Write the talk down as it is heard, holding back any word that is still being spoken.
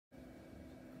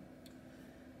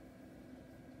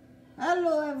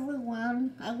Hello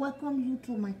everyone, I welcome you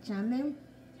to my channel.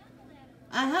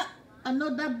 I have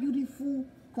another beautiful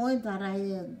coin that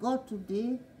I got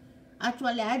today.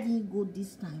 Actually, I didn't go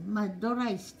this time. My daughter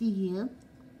is still here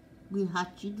with her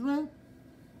children,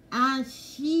 and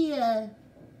she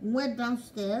went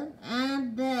downstairs,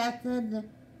 and I said,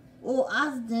 oh,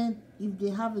 ask them if they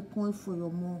have a coin for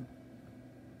your mom.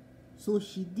 So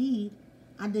she did,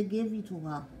 and they gave it to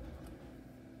her.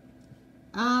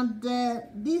 And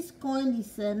this coin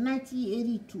is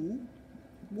 1982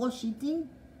 Washington.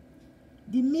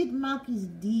 The mid mark is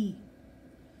D.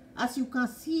 As you can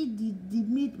see, the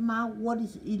mid mark, what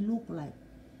is it look like?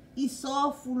 It's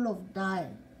all full of dye.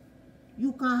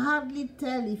 You can hardly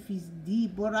tell if it's D,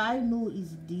 but I know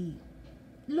it's D.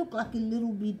 It look like a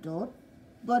little bit dot,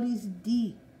 but it's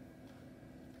D.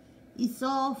 It's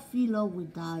all filled up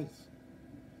with dyes.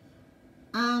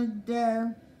 And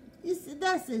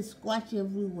there's a scratch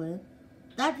everywhere.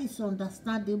 That is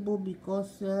understandable because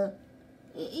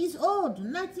it's old.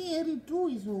 1982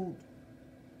 is old.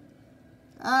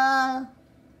 The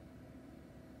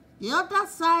other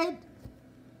side,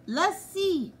 let's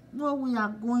see what we are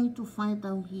going to find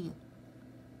out here.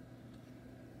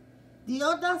 The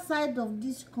other side of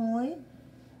this coin,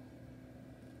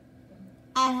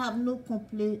 I have no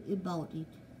complaint about it.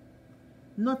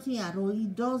 Nothing at all.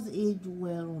 It does age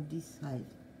well on this side.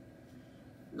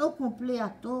 No complaint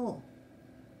at all.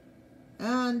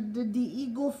 And the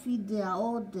ego feet, they are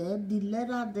all there. The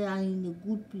leather, they are in a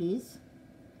good place.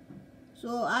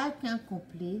 So I can't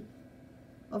complain.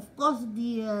 Of course,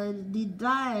 the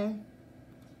dye,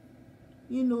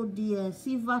 you know, the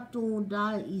silver tone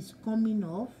dye is coming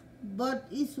off, but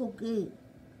it's okay.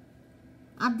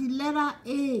 And the letter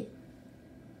A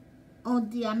on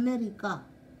the America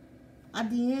at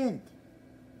the end,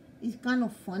 it's kind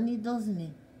of funny, doesn't it?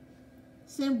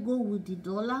 Same go with the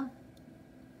dollar,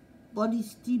 but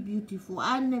it's still beautiful.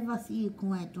 I never see a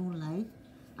coin I don't like.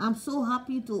 I'm so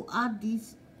happy to add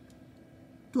this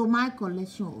to my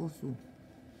collection also.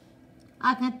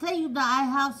 I can tell you that I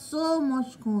have so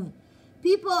much coin.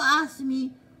 People ask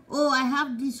me, oh, I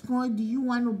have this coin, do you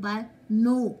want to buy?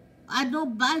 No, I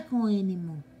don't buy coin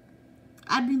anymore.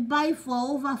 I've been buying for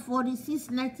over 40 since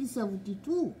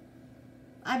 1972.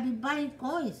 I've been buying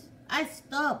coins. I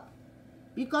stopped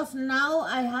because now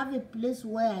I have a place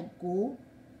where I go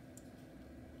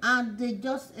and they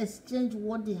just exchange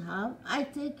what they have. I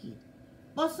take it.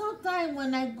 But sometimes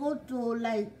when I go to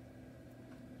like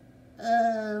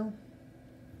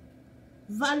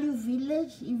Value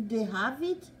Village, if they have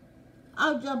it,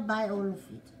 I'll just buy all of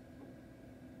it.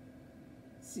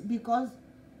 See, because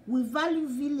with Value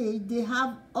Village, they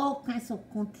have all kinds of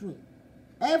country.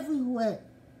 Everywhere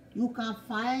you can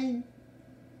find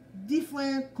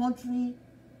different country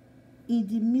in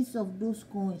the midst of those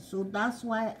coins. So that's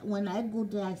why when I go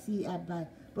there, I see, I buy.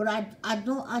 But I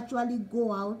don't actually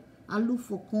go out and look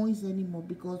for coins anymore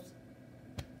because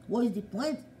what is the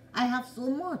point? I have so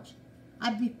much.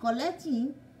 I've been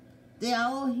collecting. They are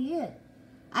all here.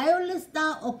 I only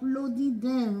start uploading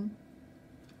them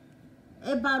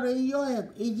about a year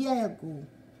ago.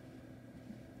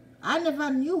 I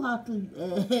never knew how to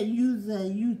use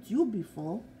YouTube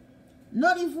before.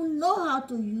 Not even know how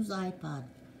to use iPad.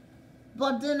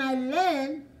 But then I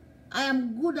learned. I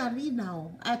am good at it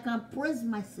now. I can praise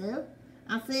myself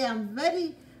and say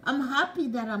I'm happy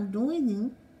that I'm doing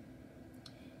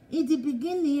it. In the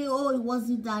beginning, oh, it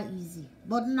wasn't that easy.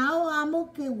 But now I'm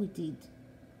okay with it.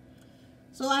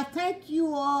 So I thank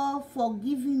you all for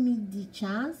giving me the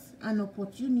chance and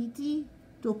opportunity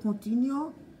to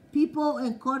continue. People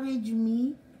encourage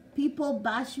me. People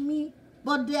bash me.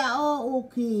 But they are all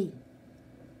okay.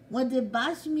 When they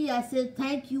bash me, I say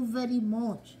thank you very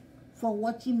much for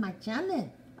watching my channel.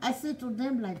 I say to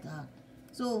them like that.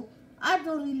 So I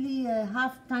don't really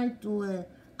have time to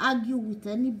argue with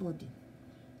anybody.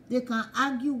 They can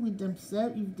argue with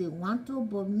themselves if they want to,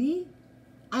 but me,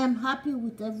 I am happy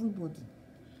with everybody.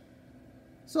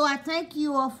 So I thank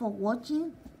you all for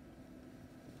watching.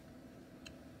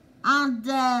 And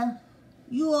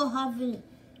you all have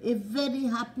a very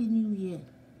happy new year.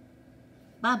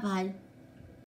 Bye-bye.